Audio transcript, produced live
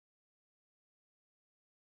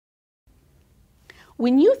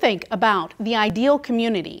When you think about the ideal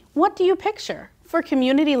community, what do you picture? For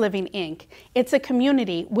Community Living, Inc., it's a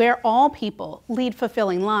community where all people lead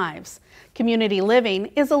fulfilling lives. Community Living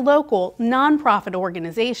is a local, nonprofit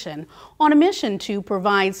organization on a mission to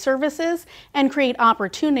provide services and create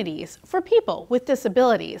opportunities for people with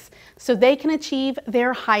disabilities so they can achieve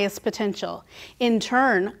their highest potential. In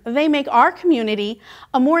turn, they make our community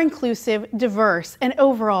a more inclusive, diverse, and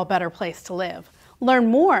overall better place to live.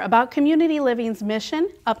 Learn more about Community Living's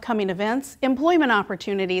mission, upcoming events, employment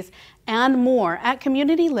opportunities, and more at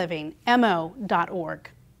communitylivingmo.org.